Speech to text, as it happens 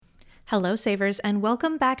Hello, savers, and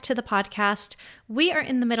welcome back to the podcast. We are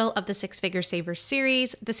in the middle of the Six Figure Saver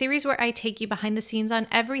series, the series where I take you behind the scenes on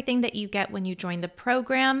everything that you get when you join the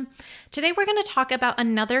program. Today, we're going to talk about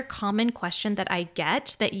another common question that I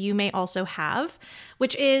get that you may also have,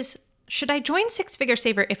 which is, should I join Six Figure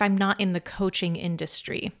Saver if I'm not in the coaching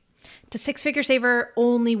industry? Does Six Figure Saver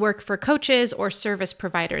only work for coaches or service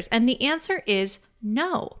providers? And the answer is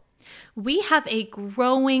no. We have a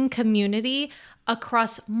growing community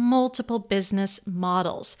across multiple business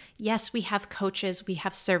models. Yes, we have coaches, we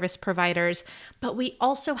have service providers, but we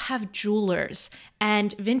also have jewelers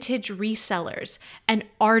and vintage resellers and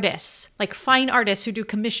artists, like fine artists who do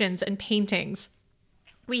commissions and paintings.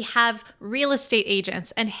 We have real estate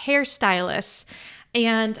agents and hairstylists.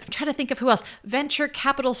 And I'm trying to think of who else. Venture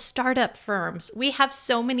capital startup firms. We have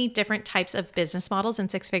so many different types of business models in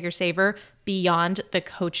Six Figure Saver beyond the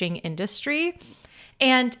coaching industry.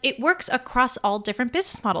 And it works across all different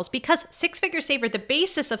business models because Six Figure Saver, the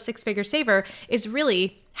basis of Six Figure Saver is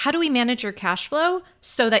really how do we manage your cash flow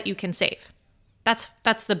so that you can save?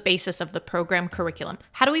 That's the basis of the program curriculum.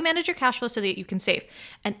 How do we manage your cash flow so that you can save?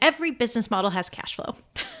 And every business model has cash flow.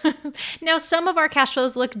 Now, some of our cash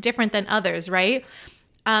flows look different than others, right?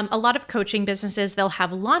 A lot of coaching businesses, they'll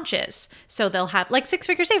have launches. So they'll have, like Six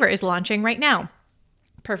Figure Saver is launching right now.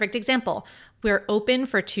 Perfect example. We're open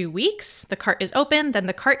for 2 weeks. The cart is open, then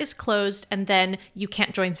the cart is closed, and then you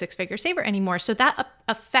can't join Six Figure Saver anymore. So that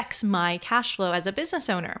affects my cash flow as a business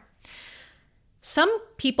owner. Some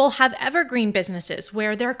people have evergreen businesses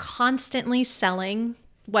where they're constantly selling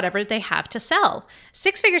whatever they have to sell.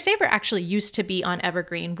 Six Figure Saver actually used to be on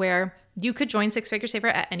Evergreen where you could join Six Figure Saver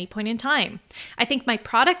at any point in time. I think my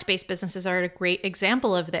product-based businesses are a great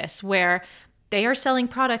example of this where they are selling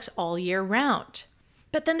products all year round.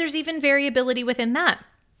 But then there's even variability within that.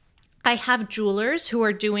 I have jewelers who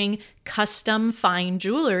are doing custom fine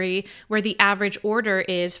jewelry where the average order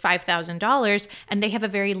is $5,000 and they have a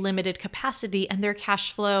very limited capacity and their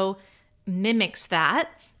cash flow mimics that.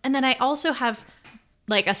 And then I also have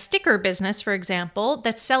like a sticker business, for example,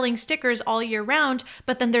 that's selling stickers all year round,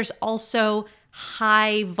 but then there's also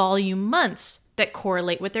high volume months that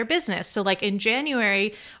correlate with their business. So like in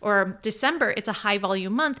January or December, it's a high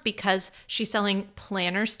volume month because she's selling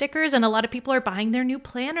planner stickers and a lot of people are buying their new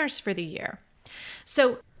planners for the year.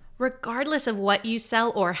 So regardless of what you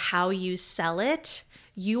sell or how you sell it,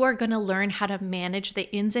 you are going to learn how to manage the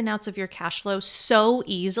ins and outs of your cash flow so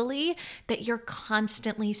easily that you're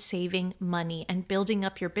constantly saving money and building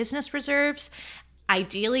up your business reserves.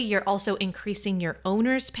 Ideally, you're also increasing your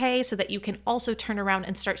owner's pay so that you can also turn around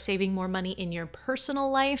and start saving more money in your personal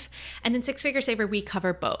life. And in Six Figure Saver, we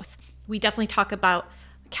cover both. We definitely talk about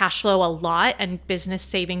cash flow a lot and business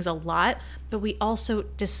savings a lot, but we also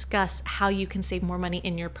discuss how you can save more money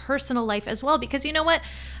in your personal life as well. Because you know what?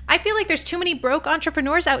 I feel like there's too many broke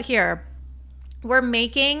entrepreneurs out here. We're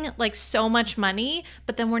making like so much money,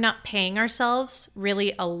 but then we're not paying ourselves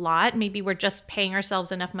really a lot. Maybe we're just paying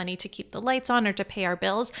ourselves enough money to keep the lights on or to pay our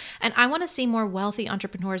bills. And I want to see more wealthy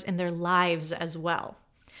entrepreneurs in their lives as well.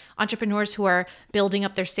 Entrepreneurs who are building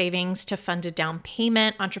up their savings to fund a down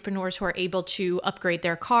payment, entrepreneurs who are able to upgrade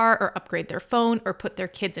their car or upgrade their phone or put their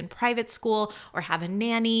kids in private school or have a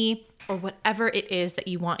nanny or whatever it is that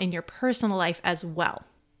you want in your personal life as well.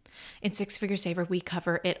 In Six Figure Saver, we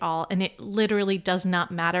cover it all, and it literally does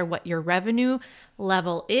not matter what your revenue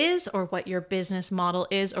level is or what your business model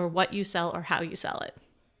is or what you sell or how you sell it.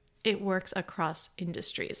 It works across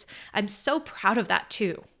industries. I'm so proud of that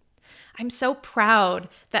too. I'm so proud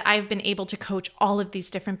that I've been able to coach all of these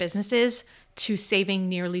different businesses to saving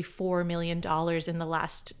nearly $4 million in the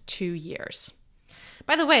last 2 years.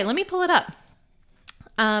 By the way, let me pull it up.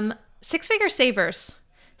 Six Figure Savers.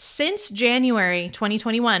 Since January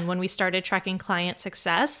 2021, when we started tracking client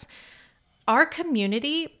success, our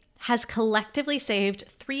community has collectively saved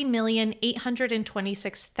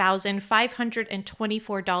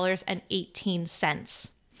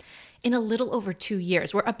 $3,826,524.18 in a little over 2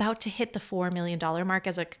 years. We're about to hit the $4 million mark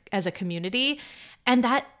as a community, and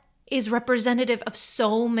that is representative of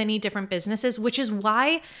so many different businesses, which is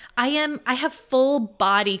why I have full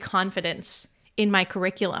body confidence in my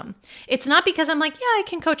curriculum. It's not because I'm like, yeah, I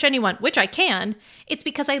can coach anyone, which I can. It's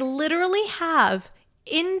because I literally have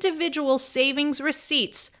individual savings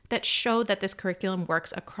receipts that show that this curriculum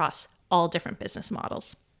works across all different business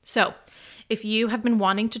models. So if you have been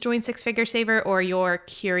wanting to join Six Figure Saver or you're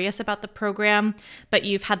curious about the program, but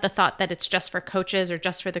you've had the thought that it's just for coaches or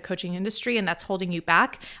just for the coaching industry and that's holding you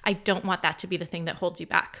back, I don't want that to be the thing that holds you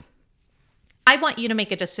back. I want you to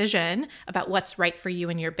make a decision about what's right for you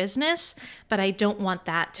and your business, but I don't want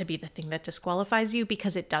that to be the thing that disqualifies you,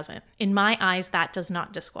 because it doesn't. In my eyes, that does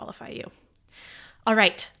not disqualify you. All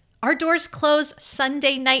right. Our doors close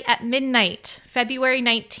Sunday night at midnight, February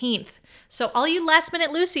 19th. So all you last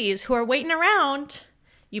minute Lucy's who are waiting around,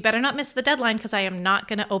 you better not miss the deadline, because I am not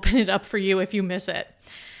going to open it up for you if you miss it.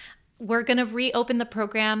 We're going to reopen the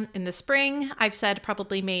program in the spring. I've said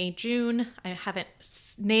probably May, June. I haven't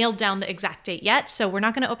nailed down the exact date yet, so we're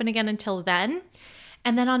not going to open again until then.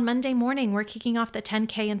 And then on Monday morning, we're kicking off the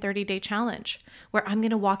 10K and 30-day challenge, where I'm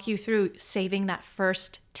going to walk you through saving that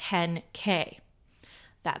first 10K.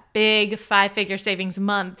 That big 5-figure savings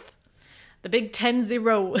month, the big 10-0,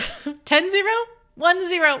 10-0,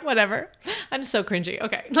 1-0, whatever. I'm so cringy.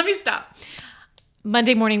 Okay, let me stop.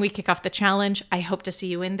 Monday morning, we kick off the challenge. I hope to see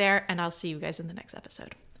you in there, and I'll see you guys in the next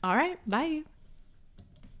episode. All right, bye.